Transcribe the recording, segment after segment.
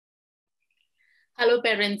Hello,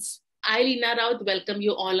 parents. I, Leena Raut, welcome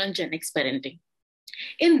you all on GenX Parenting.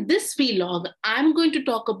 In this vlog, I'm going to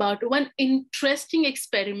talk about one interesting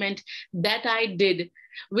experiment that I did,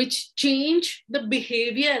 which changed the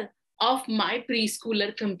behavior of my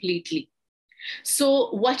preschooler completely.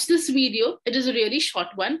 So watch this video. It is a really short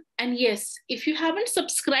one. And yes, if you haven't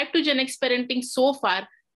subscribed to GenX Parenting so far,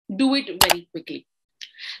 do it very quickly.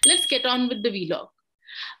 Let's get on with the vlog.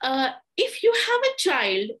 If you have a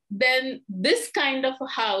child, then this kind of a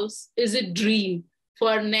house is a dream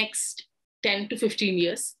for next 10 to 15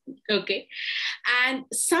 years. Okay. And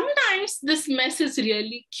sometimes this mess is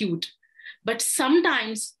really cute, but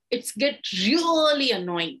sometimes it's get really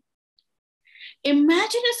annoying.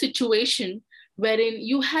 Imagine a situation wherein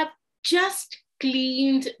you have just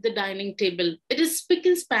cleaned the dining table. It is spick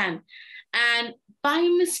and span. And by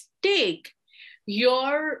mistake,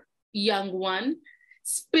 your young one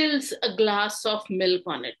spills a glass of milk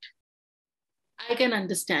on it. I can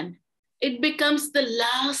understand. It becomes the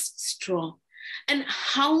last straw. And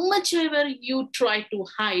how much ever you try to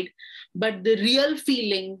hide, but the real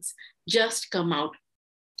feelings just come out.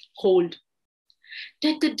 Hold.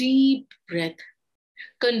 Take a deep breath.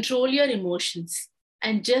 Control your emotions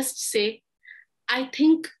and just say, I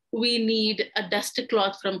think we need a duster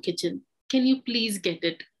cloth from kitchen. Can you please get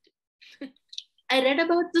it? I read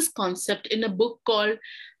about this concept in a book called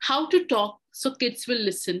How to Talk So Kids Will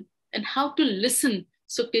Listen and How to Listen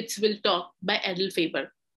So Kids Will Talk by Adel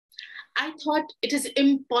Faber. I thought it is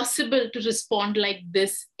impossible to respond like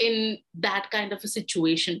this in that kind of a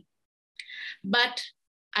situation. But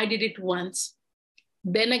I did it once,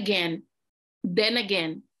 then again,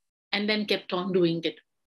 and then kept on doing it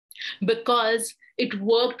because it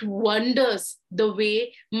worked wonders the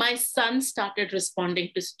way my son started responding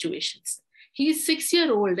to situations. He's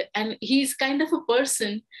 6-year-old and he's kind of a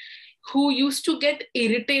person who used to get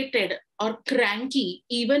irritated or cranky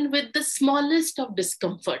even with the smallest of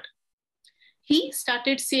discomfort. He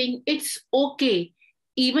started saying it's okay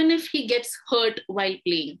even if he gets hurt while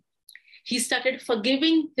playing. He started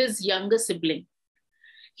forgiving his younger sibling.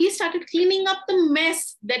 He started cleaning up the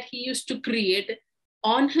mess that he used to create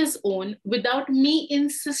on his own without me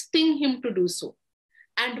insisting him to do so.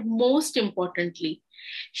 And most importantly,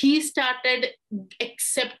 he started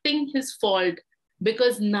accepting his fault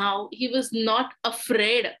because now he was not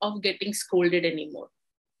afraid of getting scolded anymore.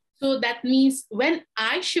 So that means when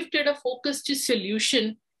I shifted a focus to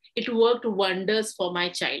solution, it worked wonders for my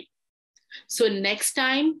child. So next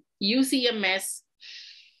time you see a mess,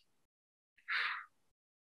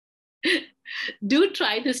 do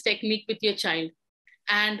try this technique with your child,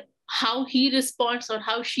 and how he responds or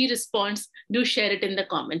how she responds, do share it in the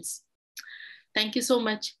comments. Thank you so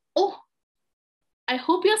much. Oh, I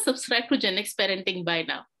hope you're subscribed to GenX Parenting by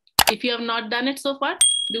now. If you have not done it so far,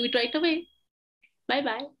 do it right away.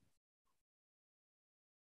 Bye-bye.